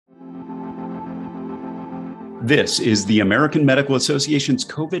This is the American Medical Association's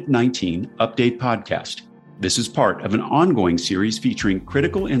COVID-19 Update Podcast. This is part of an ongoing series featuring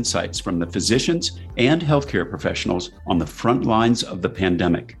critical insights from the physicians and healthcare professionals on the front lines of the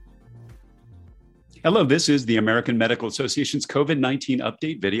pandemic. Hello, this is the American Medical Association's COVID-19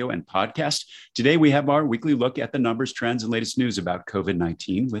 Update video and podcast. Today, we have our weekly look at the numbers, trends, and latest news about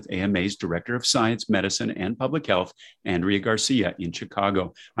COVID-19 with AMA's Director of Science, Medicine, and Public Health, Andrea Garcia in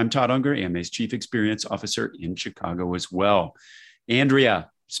Chicago. I'm Todd Unger, AMA's Chief Experience Officer in Chicago as well. Andrea,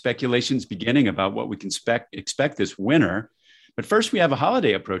 speculation's beginning about what we can expect this winter. But first, we have a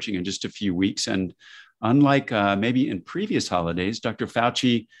holiday approaching in just a few weeks. And unlike maybe in previous holidays, Dr.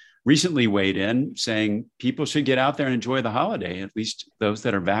 Fauci recently weighed in saying people should get out there and enjoy the holiday, at least those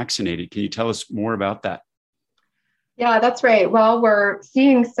that are vaccinated. Can you tell us more about that? Yeah, that's right. Well, we're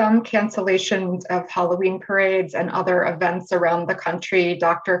seeing some cancellations of Halloween parades and other events around the country.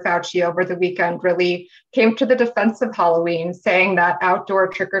 Dr. Fauci over the weekend really came to the defense of Halloween, saying that outdoor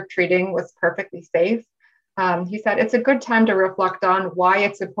trick-or-treating was perfectly safe. He said it's a good time to reflect on why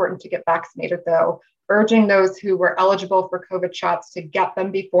it's important to get vaccinated, though, urging those who were eligible for COVID shots to get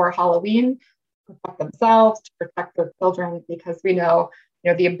them before Halloween, protect themselves, to protect their children, because we know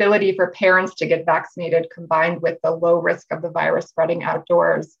the ability for parents to get vaccinated combined with the low risk of the virus spreading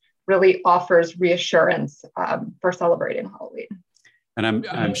outdoors really offers reassurance for celebrating Halloween. And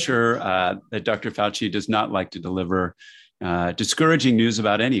I'm sure that Dr. Fauci does not like to deliver discouraging news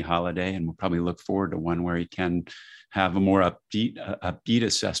about any holiday, and we'll probably look forward to one where he can have a more upbeat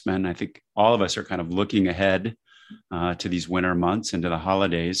assessment. I think all of us are kind of looking ahead to these winter months and to the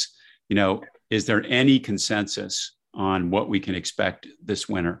holidays. Is there any consensus on what we can expect this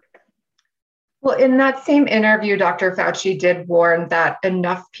winter? Well, in that same interview, Dr. Fauci did warn that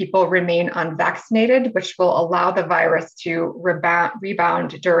enough people remain unvaccinated, which will allow the virus to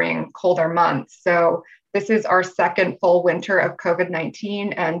rebound during colder months. So this is our second full winter of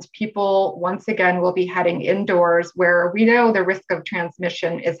COVID-19, and people once again will be heading indoors where we know the risk of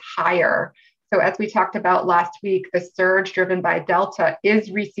transmission is higher. So as we talked about last week, the surge driven by Delta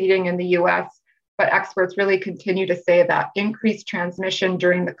is receding in the US, but experts really continue to say that increased transmission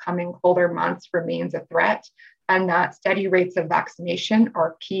during the coming colder months remains a threat, and that steady rates of vaccination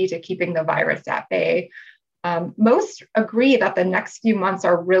are key to keeping the virus at bay. Most agree that the next few months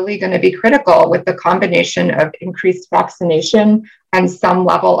are really going to be critical with the combination of increased vaccination and some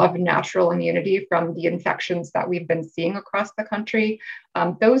level of natural immunity from the infections that we've been seeing across the country.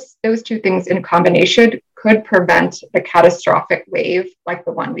 Those two things in combination could prevent a catastrophic wave like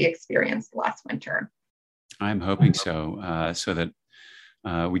the one we experienced last winter. I'm hoping so, so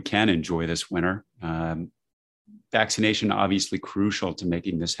that we can enjoy this winter. Vaccination obviously crucial to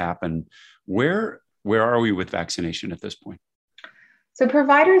making this happen. Where are we with vaccination at this point? So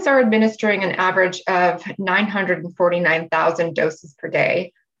providers are administering an average of 949,000 doses per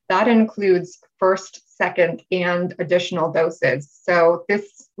day. That includes first, second, and additional doses. So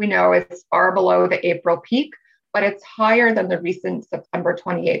this, we know, is far below the April peak, but it's higher than the recent September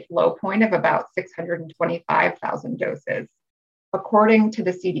 28th low point of about 625,000 doses. According to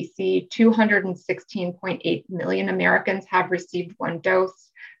the CDC, 216.8 million Americans have received one dose.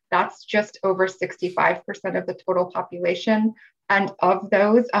 That's just over 65% of the total population. And of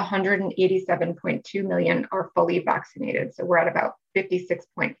those, 187.2 million are fully vaccinated. So we're at about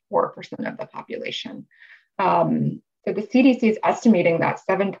 56.4% of the population. So the CDC is estimating that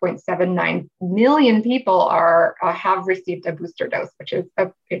 7.79 million people have received a booster dose, which is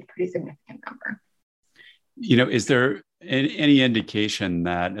a pretty significant number. Is there any indication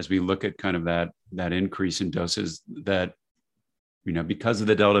that as we look at kind of that increase in doses that because of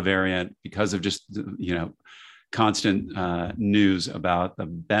the Delta variant, because of just, constant news about the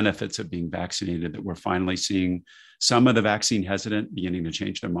benefits of being vaccinated, that we're finally seeing some of the vaccine hesitant beginning to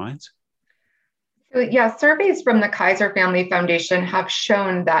change their minds? So, yeah, surveys from the Kaiser Family Foundation have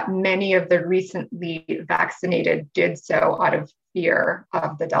shown that many of the recently vaccinated did so out of fear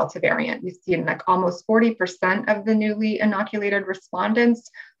of the Delta variant. We've seen almost 40% of the newly inoculated respondents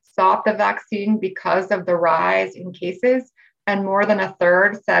sought the vaccine because of the rise in cases. And more than a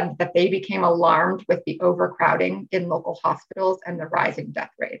third said that they became alarmed with the overcrowding in local hospitals and the rising death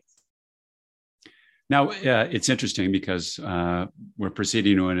rates. Now, it's interesting because we're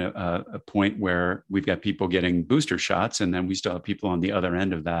proceeding to a point where we've got people getting booster shots, and then we still have people on the other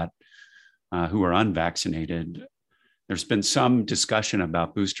end of that who are unvaccinated. There's been some discussion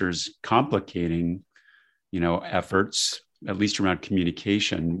about boosters complicating, efforts, at least around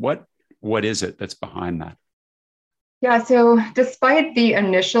communication. What is it that's behind that? Yeah, so despite the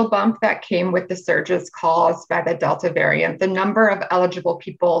initial bump that came with the surges caused by the Delta variant, the number of eligible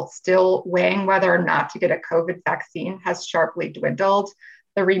people still weighing whether or not to get a COVID vaccine has sharply dwindled.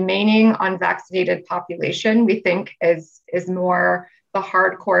 The remaining unvaccinated population, we think, is more the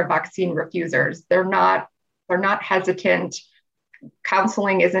hardcore vaccine refusers. They're not hesitant.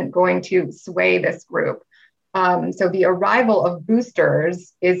 Counseling isn't going to sway this group. So the arrival of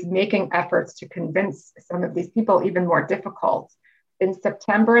boosters is making efforts to convince some of these people even more difficult. In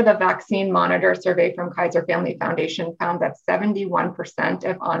September, the Vaccine Monitor survey from Kaiser Family Foundation found that 71%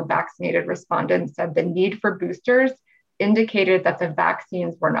 of unvaccinated respondents said the need for boosters indicated that the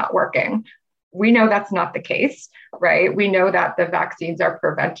vaccines were not working. We know that's not the case, right? We know that the vaccines are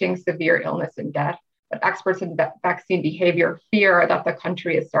preventing severe illness and death, but experts in vaccine behavior fear that the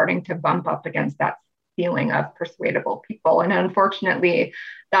country is starting to bump up against that ceiling of persuadable people. And unfortunately,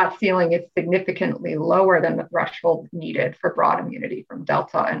 that ceiling is significantly lower than the threshold needed for broad immunity from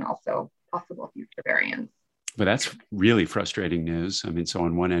Delta and also possible future variants. But that's really frustrating news. I mean, so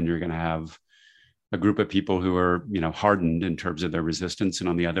on one end, you're going to have a group of people who are, hardened in terms of their resistance. And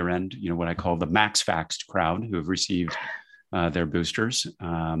on the other end, what I call the max vaxxed crowd who have received their boosters.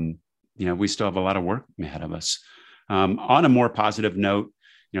 We still have a lot of work ahead of us. On a more positive note,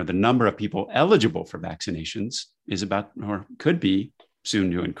 the number of people eligible for vaccinations is about, or could be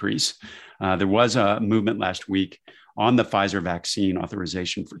soon to increase. There was a movement last week on the Pfizer vaccine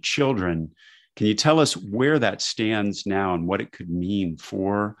authorization for children. Can you tell us where that stands now and what it could mean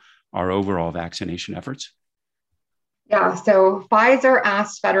for our overall vaccination efforts? Yeah, so Pfizer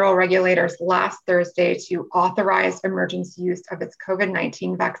asked federal regulators last Thursday to authorize emergency use of its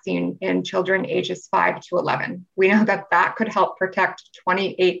COVID-19 vaccine in children ages 5 to 11. We know that that could help protect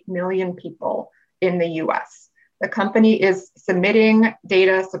 28 million people in the US. The company is submitting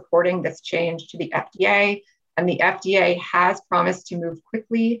data supporting this change to the FDA, and the FDA has promised to move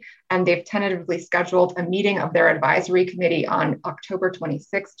quickly, and they've tentatively scheduled a meeting of their advisory committee on October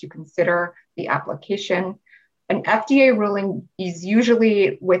 26th to consider the application. An FDA ruling is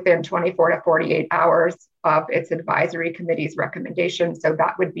usually within 24 to 48 hours of its advisory committee's recommendation. So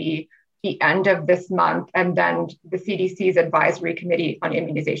that would be the end of this month. And then the CDC's advisory committee on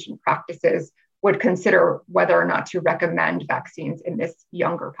immunization practices would consider whether or not to recommend vaccines in this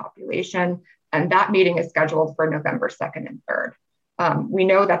younger population. And that meeting is scheduled for November 2nd and 3rd. We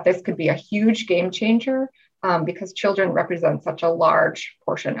know that this could be a huge game changer because children represent such a large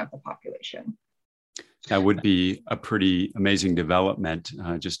portion of the population. That would be a pretty amazing development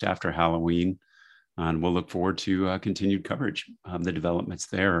just after Halloween. And we'll look forward to continued coverage of the developments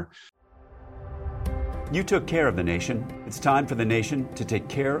there. You took care of the nation. It's time for the nation to take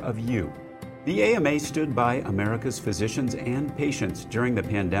care of you. The AMA stood by America's physicians and patients during the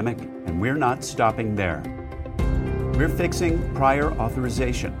pandemic, and we're not stopping there. We're fixing prior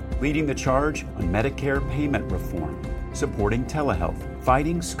authorization, leading the charge on Medicare payment reform, supporting telehealth,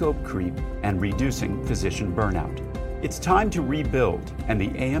 fighting scope creep, and reducing physician burnout. It's time to rebuild, and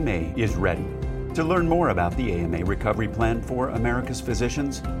the AMA is ready. To learn more about the AMA Recovery Plan for America's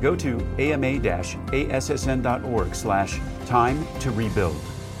Physicians, go to ama-assn.org/time to rebuild.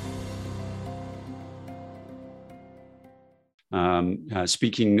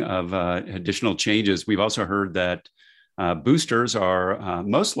 Speaking of additional changes, we've also heard that boosters are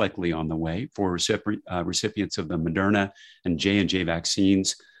most likely on the way for recipients of the Moderna and J&J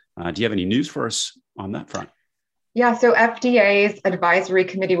vaccines. Do you have any news for us on that front? Yeah, so FDA's advisory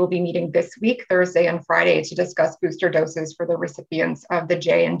committee will be meeting this week, Thursday and Friday, to discuss booster doses for the recipients of the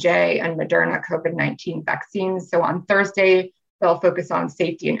J&J and Moderna COVID-19 vaccines. So on Thursday, they'll focus on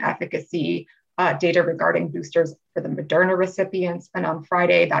safety and efficacy data regarding boosters for the Moderna recipients. And on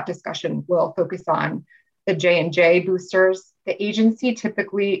Friday, that discussion will focus on the J&J boosters. The agency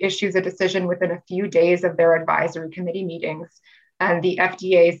typically issues a decision within a few days of their advisory committee meetings. And the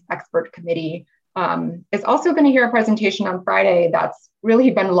FDA's expert committee is also going to hear a presentation on Friday that's really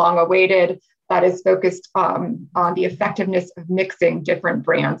been long awaited, that is focused on the effectiveness of mixing different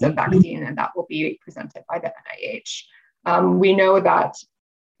brands of vaccine, and that will be presented by the NIH. We know that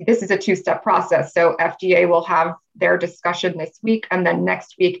this is a two-step process. So FDA will have their discussion this week, and then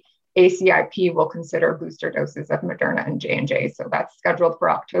next week, ACIP will consider booster doses of Moderna and J&J. So that's scheduled for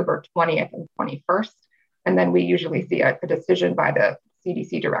October 20th and 21st. And then we usually see a decision by the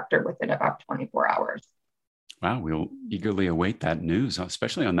CDC director within about 24 hours. Wow, we'll eagerly await that news,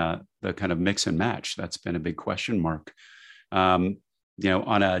 especially on the kind of mix and match. That's been a big question mark. On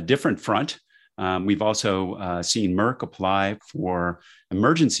a different front, we've also seen Merck apply for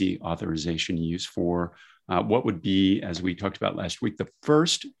emergency authorization use for what would be, as we talked about last week, the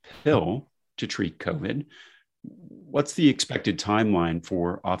first pill to treat COVID. What's the expected timeline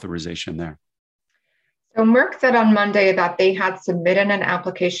for authorization there? So Merck said on Monday that they had submitted an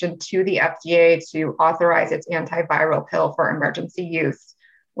application to the FDA to authorize its antiviral pill for emergency use.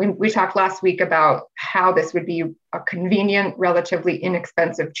 We talked last week about how this would be a convenient, relatively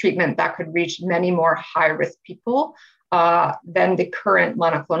inexpensive treatment that could reach many more high-risk people than the current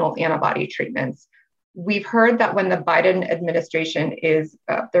monoclonal antibody treatments. We've heard that when the Biden administration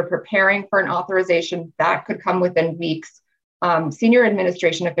they're preparing for an authorization that could come within weeks. Senior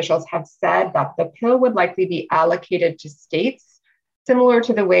administration officials have said that the pill would likely be allocated to states, similar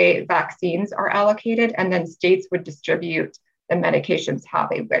to the way vaccines are allocated, and then states would distribute the medications how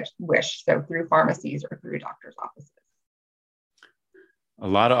they wish, so through pharmacies or through doctors' offices. A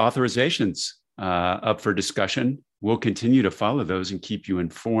lot of authorizations up for discussion. We'll continue to follow those and keep you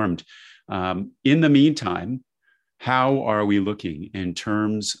informed. In the meantime, how are we looking in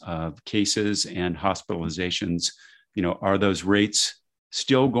terms of cases and hospitalizations? Are those rates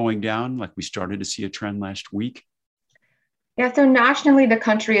still going down like we started to see a trend last week? Yeah, so nationally, the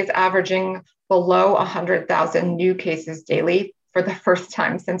country is averaging below 100,000 new cases daily for the first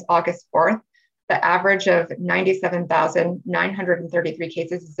time since August 4th. The average of 97,933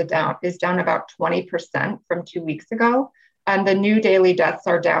 cases is down about 20% from 2 weeks ago. And the new daily deaths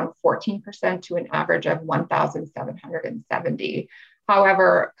are down 14% to an average of 1,770.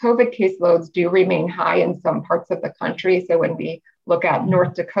 However, COVID caseloads do remain high in some parts of the country. So when we look at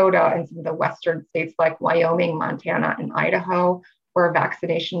North Dakota and some of the western states like Wyoming, Montana, and Idaho, where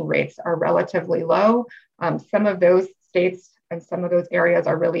vaccination rates are relatively low, some of those states and some of those areas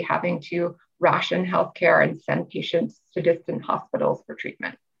are really having to ration healthcare and send patients to distant hospitals for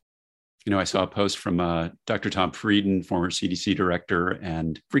treatment. I saw a post from Dr. Tom Frieden, former CDC director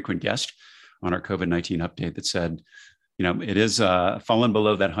and frequent guest on our COVID-19 update, that said, it is fallen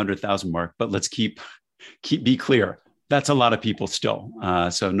below that 100,000 mark, but let's be clear. That's a lot of people still.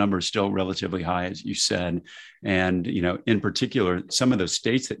 So numbers still relatively high, as you said. And, in particular, some of those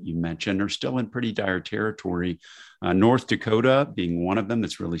states that you mentioned are still in pretty dire territory. North Dakota being one of them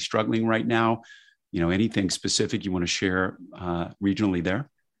that's really struggling right now. Anything specific you want to share regionally there?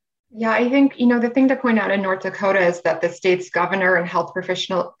 Yeah, I think, the thing to point out in North Dakota is that the state's governor and health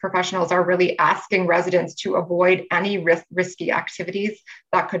professionals are really asking residents to avoid any risky activities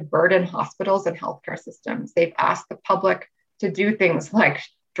that could burden hospitals and healthcare systems. They've asked the public to do things like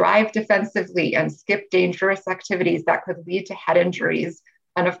drive defensively and skip dangerous activities that could lead to head injuries.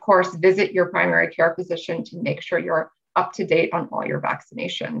 And of course, visit your primary care physician to make sure you're up to date on all your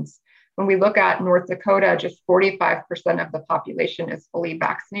vaccinations. When we look at North Dakota, just 45% of the population is fully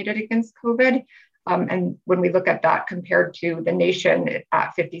vaccinated against COVID. And when we look at that compared to the nation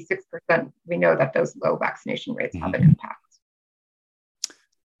at 56%, we know that those low vaccination rates have an impact.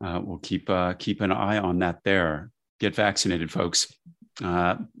 We'll keep an eye on that there. Get vaccinated, folks.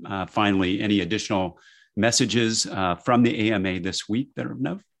 Finally, any additional messages from the AMA this week that are of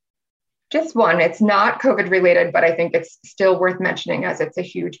note? Just one. It's not COVID related, but I think it's still worth mentioning as it's a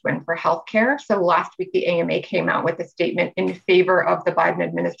huge win for healthcare. So last week, the AMA came out with a statement in favor of the Biden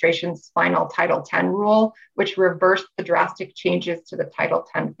administration's final Title X rule, which reversed the drastic changes to the Title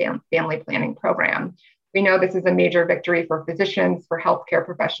X family planning program. We know this is a major victory for physicians, for healthcare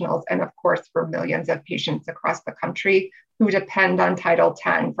professionals, and of course, for millions of patients across the country who depend on Title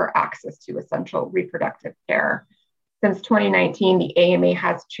X for access to essential reproductive care. Since 2019, the AMA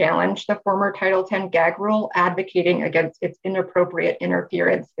has challenged the former Title X gag rule, advocating against its inappropriate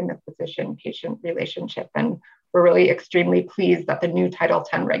interference in the physician-patient relationship. And we're really extremely pleased that the new Title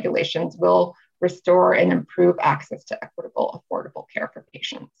X regulations will restore and improve access to equitable, affordable care for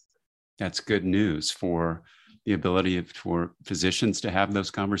patients. That's good news for the ability for physicians to have those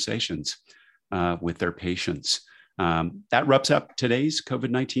conversations with their patients. That wraps up today's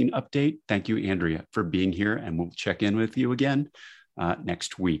COVID-19 update. Thank you, Andrea, for being here, and we'll check in with you again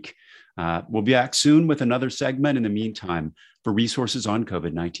next week. We'll be back soon with another segment. In the meantime, for resources on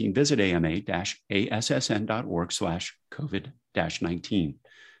COVID-19, visit ama-assn.org/COVID-19.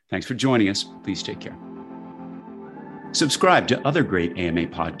 Thanks for joining us. Please take care. Subscribe to other great AMA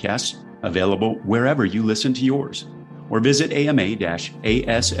podcasts available wherever you listen to yours, or visit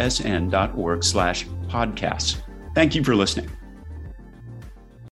ama-assn.org/podcasts. Thank you for listening.